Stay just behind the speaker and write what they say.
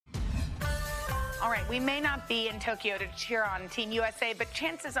All right, we may not be in Tokyo to cheer on Team USA, but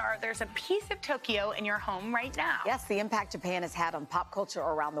chances are there's a piece of Tokyo in your home right now. Yes, the impact Japan has had on pop culture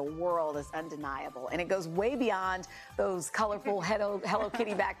around the world is undeniable, and it goes way beyond those colorful Hello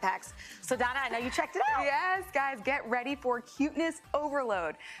Kitty backpacks. So, Donna, I know you checked it out. Yes, guys, get ready for cuteness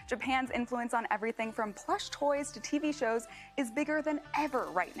overload. Japan's influence on everything from plush toys to TV shows is bigger than ever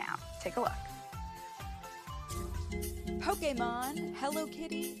right now. Take a look. Pokemon, Hello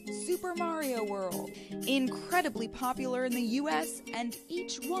Kitty, Super Mario World. Incredibly popular in the US and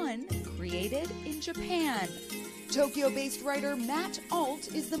each one created in Japan. Tokyo-based writer Matt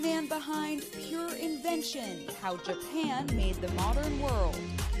Alt is the man behind Pure Invention, How Japan Made the Modern World.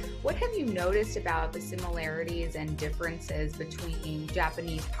 What have you noticed about the similarities and differences between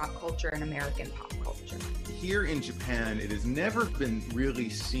Japanese pop culture and American pop culture? Here in Japan, it has never been really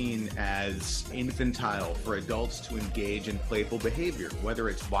seen as infantile for adults to engage in playful behavior, whether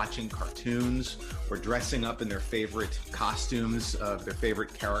it's watching cartoons or dressing up in their favorite costumes of their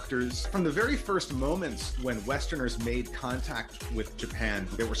favorite characters. From the very first moments when Westerners made contact with Japan,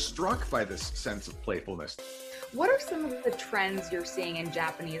 they were struck by this sense of playfulness. What are some of the trends you're seeing in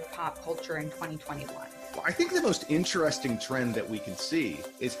Japanese pop culture in 2021? Well, I think the most interesting trend that we can see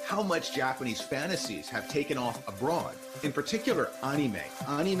is how much Japanese fantasies have taken off abroad. In particular, anime.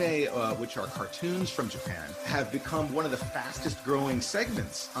 Anime, which are cartoons from Japan, have become one of the fastest growing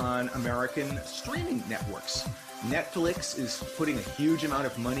segments on American streaming networks. Netflix is putting a huge amount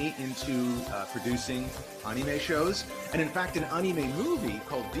of money into producing anime shows. And in fact, an anime movie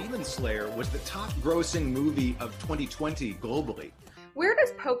called Demon Slayer was the top grossing movie of 2020 globally. Where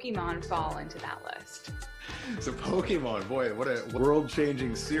does Pokemon fall into that list? So Pokemon, boy, what a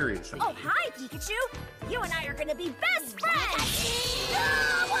world-changing series. Oh, hi, Pikachu. You and I are gonna be best friends.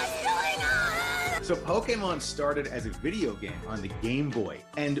 Oh, what's going on? So Pokemon started as a video game on the Game Boy,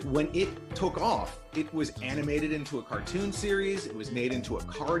 and when it took off, it was animated into a cartoon series, it was made into a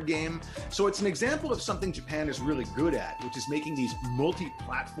card game. So it's an example of something Japan is really good at, which is making these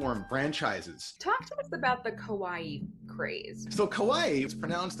multi-platform franchises. Talk to us about the kawaii craze. So kawaii is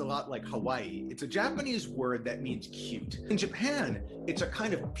pronounced a lot like Hawaii. It's a Japanese word that means cute. In Japan, it's a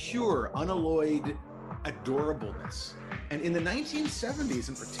kind of pure, unalloyed adorableness. And in the 1970s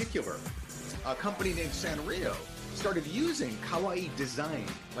in particular, a company named Sanrio started using kawaii design,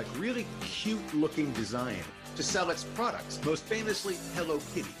 like really cute looking design, to sell its products, most famously Hello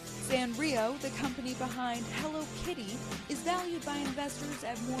Kitty. Sanrio, the company behind Hello Kitty, is valued by investors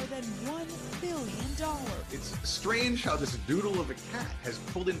at more than $1 billion. It's strange how this doodle of a cat has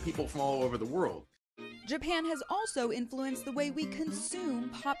pulled in people from all over the world. Japan has also influenced the way we consume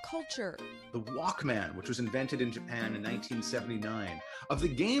pop culture. The Walkman, which was invented in Japan in 1979, of the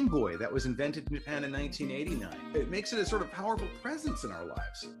Game Boy that was invented in Japan in 1989. It makes it a sort of powerful presence in our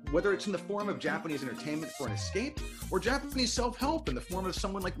lives, whether it's in the form of Japanese entertainment for an escape or Japanese self-help in the form of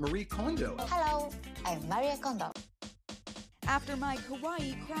someone like Marie Kondo. Hello, I'm Marie Kondo. After my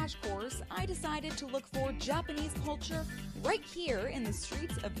kawaii crash course, I decided to look for Japanese culture right here in the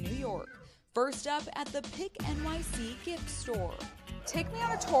streets of New York. First up at the Pick NYC gift store. Take me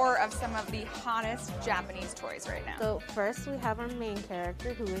on a tour of some of the hottest Japanese toys right now. So first we have our main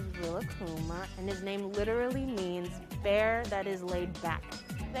character, who is Rilakkuma, and his name literally means bear that is laid back.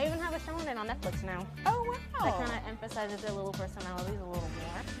 They even have a shonen on Netflix now. Oh, wow. That kind of emphasizes their little personalities a little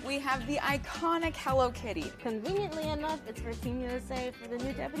more. We have the iconic Hello Kitty. Conveniently enough, it's for Team USA for the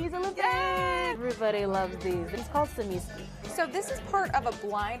new Japanese Olympics. Yay! Everybody loves these. It's called Samiski. So this is part of a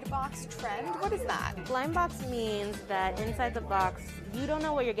blind box trend. What is that? Blind box means that inside the box, you don't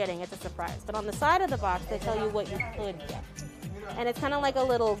know what you're getting. It's a surprise. But on the side of the box, they tell you what you could get. And it's kind of like a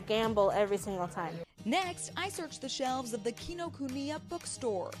little gamble every single time. Next, I searched the shelves of the Kinokuniya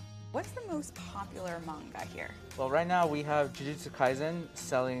bookstore. What's the most popular manga here? Well, right now we have Jujutsu Kaisen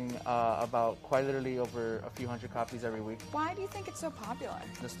selling about quite literally over a few hundred copies every week. Why do you think it's so popular?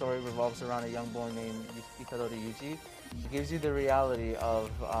 The story revolves around a young boy named Itadori Yuji. It gives you the reality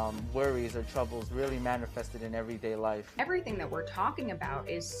of worries or troubles really manifested in everyday life. Everything that we're talking about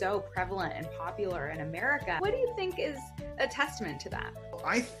is so prevalent and popular in America. What do you think is a testament to that?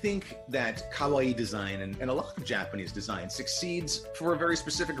 I think that kawaii design and a lot of Japanese design succeeds for a very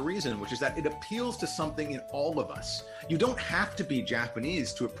specific reason, which is that it appeals to something in all of us. You don't have to be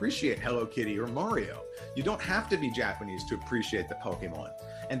Japanese to appreciate Hello Kitty or Mario. You don't have to be Japanese to appreciate the Pokemon.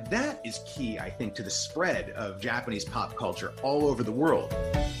 And that is key, I think, to the spread of Japanese pop culture all over the world.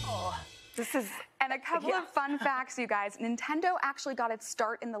 And a couple of fun facts, you guys. Nintendo actually got its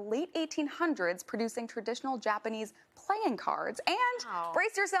start in the late 1800s producing traditional Japanese playing cards. And,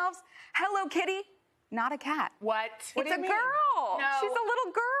 brace yourselves, Hello Kitty, not a cat. What? It's a girl. No. She's a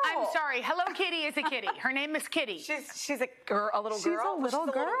little girl. I'm sorry. Hello Kitty is a kitty. Her name is Kitty. She's a girl, a little She's girl. a little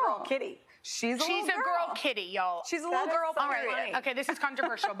girl. Kitty. She's a She's little a girl kitty, y'all. She's a little girl. All right. Okay, this is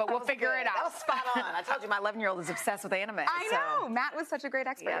controversial, but we'll figure it out. That was spot on. I told you my 11-year-old is obsessed with anime. I know. Matt was such a great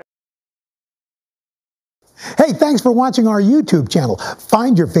expert. Yeah. Hey, thanks for watching our YouTube channel.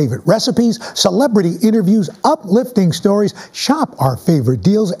 Find your favorite recipes, celebrity interviews, uplifting stories, shop our favorite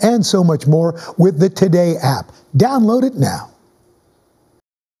deals, and so much more with the Today app. Download it now.